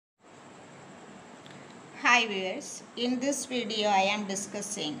Hi viewers, in this video I am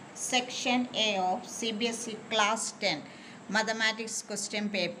discussing section A of CBSE class 10 mathematics question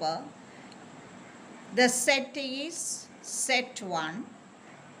paper. The set is set 1,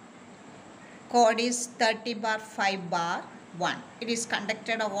 code is 30 bar 5 bar 1. It is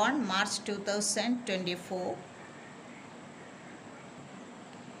conducted on March 2024.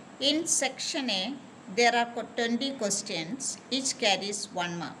 In section A, there are 20 questions, each carries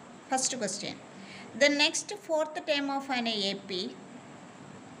 1 mark. First question. The next fourth term of an AP,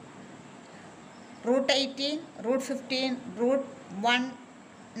 root 18, root 15, root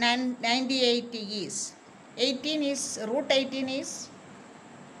 198 is, 18 is, root 18 is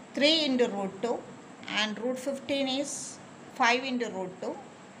 3 into root 2 and root 15 is 5 into root 2,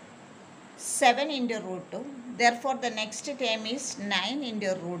 7 into root 2. Therefore, the next term is 9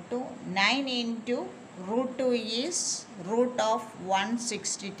 into root 2. 9 into root 2 is root of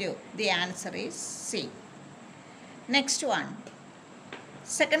 162. The answer is C. Next one.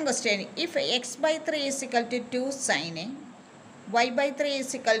 Second question. If x by 3 is equal to 2 sin A, y by 3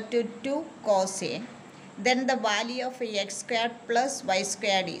 is equal to 2 cos A, then the value of x squared plus y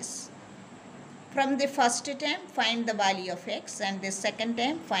squared is. From the first term, find the value of x, and the second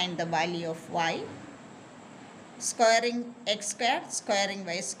term, find the value of y. Squaring x squared, squaring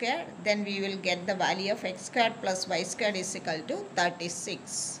y squared, then we will get the value of x squared plus y squared is equal to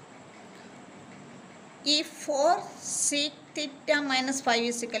 36. If 4 sec theta minus 5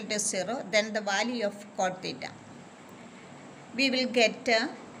 is equal to 0, then the value of cot theta. We will get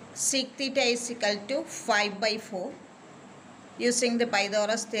sec theta is equal to 5 by 4. Using the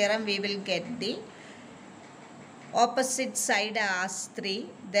Pythagoras theorem, we will get the opposite side as 3.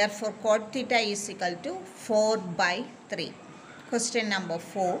 Therefore, cot theta is equal to 4 by 3. Question number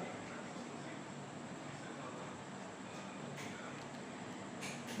 4.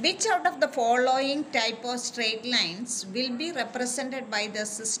 Which out of the following type of straight lines will be represented by the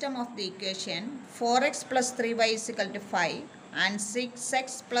system of the equation 4x plus 3y is equal to 5 and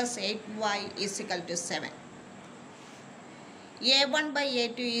 6x plus 8y is equal to 7? A1 by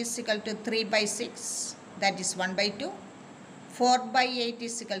A2 is equal to 3 by 6, that is 1 by 2. 4 by 8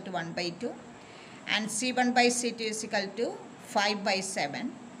 is equal to 1 by 2. And C1 by C2 is equal to 5 by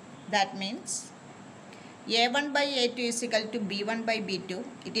 7. That means A1 by A2 is equal to B1 by B2.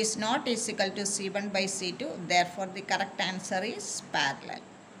 It is not is equal to C1 by C2. Therefore, the correct answer is parallel.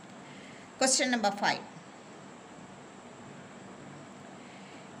 Question number 5.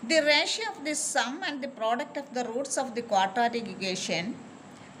 The ratio of the sum and the product of the roots of the quadratic equation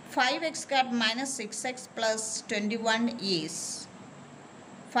 5x squared minus 6x plus 21 is.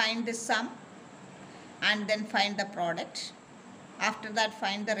 Find the sum and then find the product. After that,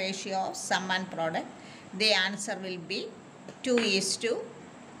 find the ratio of sum and product. The answer will be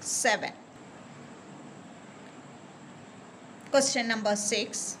 2:7. Question number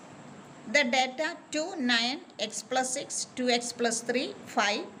 6. The data 2, 9, x plus 6, 2x plus 3,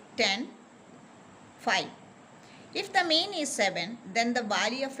 5, 10, 5. If the mean is 7, then the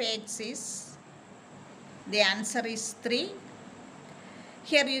value of x is, the answer is 3.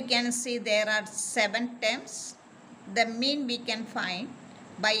 Here you can see there are 7 terms. The mean we can find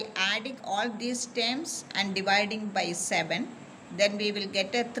by adding all these terms and dividing by 7. Then we will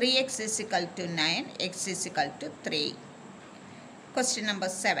get a 3x is equal to 9, x is equal to 3. Question number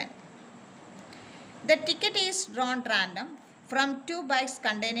 7. The ticket is drawn random from 2 bags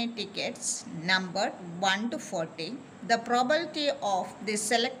containing tickets numbered 1 to 40. The probability of the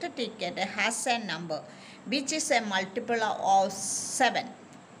selected ticket has a number which is a multiple of 7.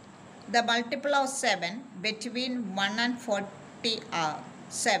 The multiple of 7 between 1 and 40 are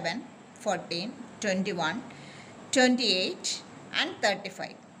 7, 14, 21, 28 and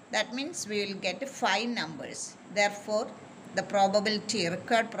 35. That means we will get 5 numbers. Therefore, the probability,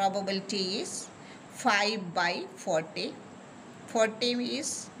 required probability is 5 by 40. 40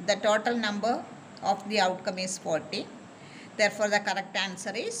 is the total number of the outcome is 40. Therefore, the correct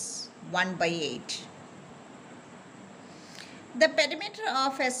answer is 1 by 8. The perimeter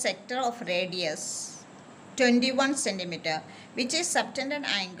of a sector of radius 21 centimeter, which is subtended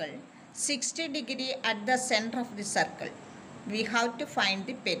angle 60 degree at the center of the circle. We have to find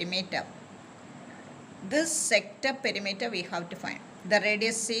the perimeter. This sector perimeter we have to find. The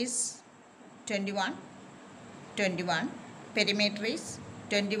radius is 21. Perimeter is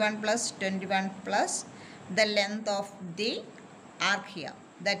 21 plus the length of the arc here.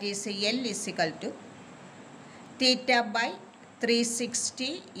 That is L is equal to theta by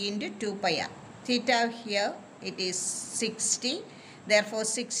 360 into 2 pi r. Theta here it is 60. Therefore,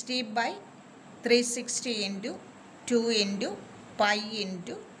 60 by 360 into 2 into pi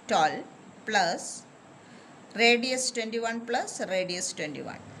into 12 plus radius 21 plus radius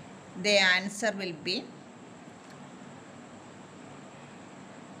 21. The answer will be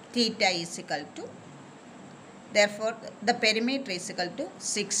theta is equal to, therefore the perimeter is equal to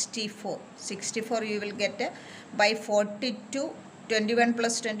 64. 64 you will get by 42, 21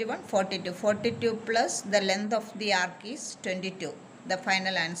 plus 21, 42. 42 plus the length of the arc is 22. The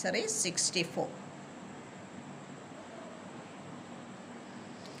final answer is 64.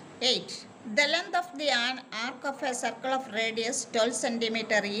 8. The length of the arc of a circle of radius 12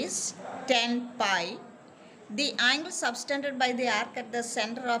 centimeter is 10 pi. The angle subtended by the arc at the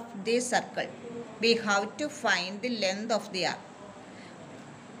center of the circle. We have to find the length of the arc.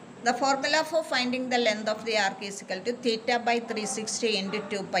 The formula for finding the length of the arc is equal to theta by 360 into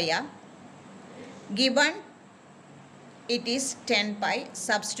 2 pi r. Given it is 10 pi,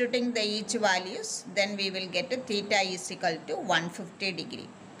 substituting the each values, then we will get theta is equal to 150 degree.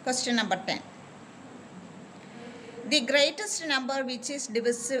 Question number 10. The greatest number which is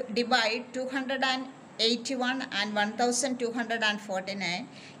divide 281 and 1249,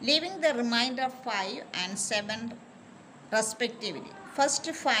 leaving the remainder 5 and 7 respectively. First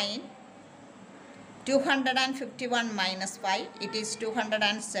find 251 minus 5, it is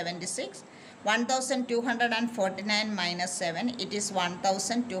 276. 1249 minus 7, it is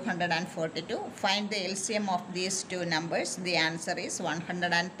 1242. Find the LCM of these two numbers. The answer is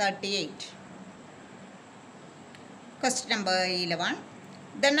 138. Question number 11.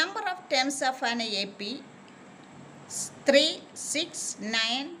 The number of terms of an AP 3, 6,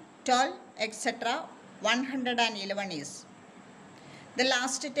 9, 12, etc. 111 is. The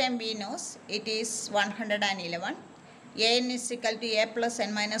last term we know it is 111. An is equal to a plus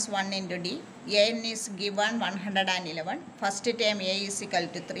n minus 1 into d. An is given 111. First term a is equal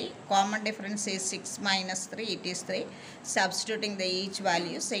to 3. Common difference is 6 minus 3. It is 3. Substituting the each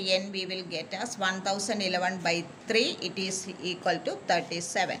values, n we will get as 1011 by 3. It is equal to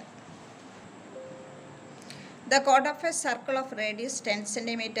 37. The chord of a circle of radius 10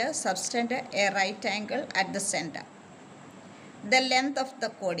 cm subtend a right angle at the center. The length of the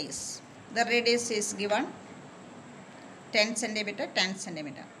chord is, the radius is given 10 centimeter, 10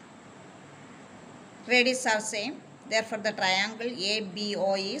 centimeter. Radius are same. Therefore, the triangle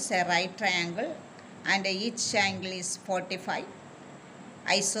ABO is a right triangle and each angle is 45.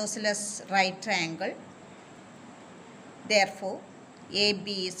 Isosceles right triangle. Therefore,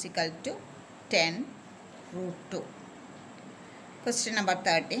 AB is equal to 10 root 2. Question number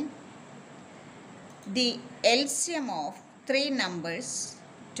 13. The LCM of three numbers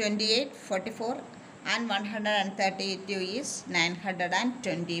 28, 44 and 132 is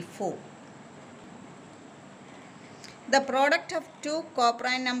 924. The product of two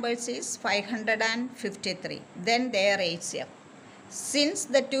coprime numbers is 553. Then their HCF. Since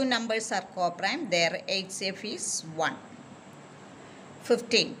the two numbers are coprime, their HCF is 1.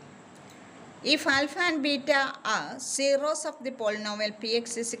 15. If alpha and beta are zeros of the polynomial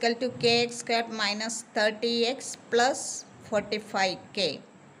px is equal to kx squared minus 30x plus 45k.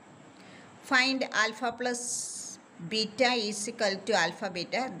 Find alpha plus beta is equal to alpha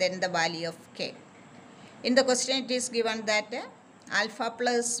beta, then the value of k. In the question it is given that alpha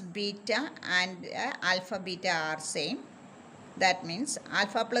plus beta and alpha beta are same. That means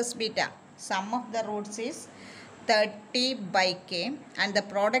alpha plus beta, sum of the roots is 30 by k and the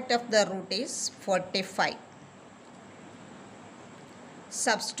product of the root is 45.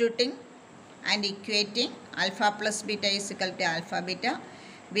 Substituting and equating alpha plus beta is equal to alpha beta,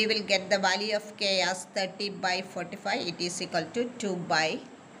 we will get the value of k as 30 by 45. It is equal to 2 by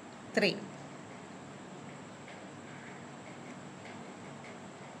 3.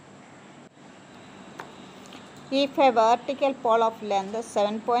 If a vertical pole of length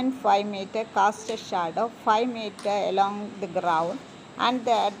 7.5 meter casts a shadow 5 meter along the ground and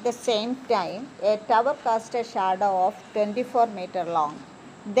at the same time a tower casts a shadow of 24 meter long,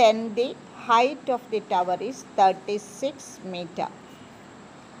 then the height of the tower is 36 meter.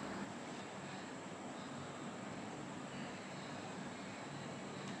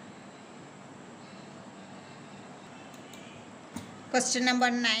 Question number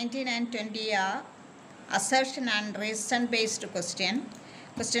 19 and 20 are assertion and reason based question.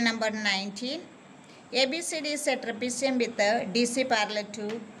 Question number 19. ABCD is a trapezium with a DC parallel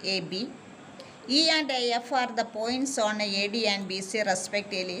to AB. E and AF are the points on AD and BC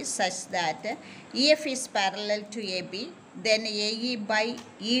respectively such that EF is parallel to AB. Then AE by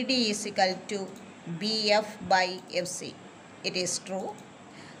ED is equal to BF by FC. It is true.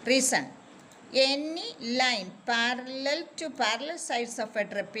 Reason. Any line parallel to parallel sides of a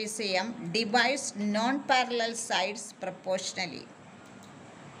trapezium divides non-parallel sides proportionally.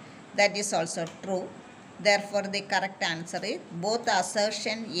 That is also true. Therefore, the correct answer is both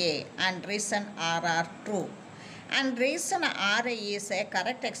assertion A and reason R are true. And reason R is a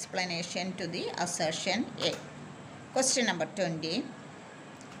correct explanation to the assertion A. Question number 20.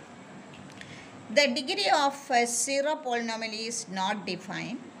 The degree of a zero polynomial is not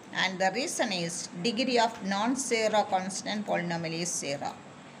defined, and the reason is degree of non-zero constant polynomial is 0.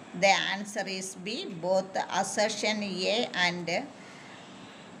 The answer is B. Both assertion A and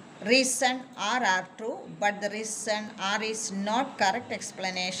reason R are true, but the reason R is not correct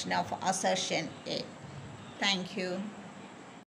explanation of assertion A. Thank you.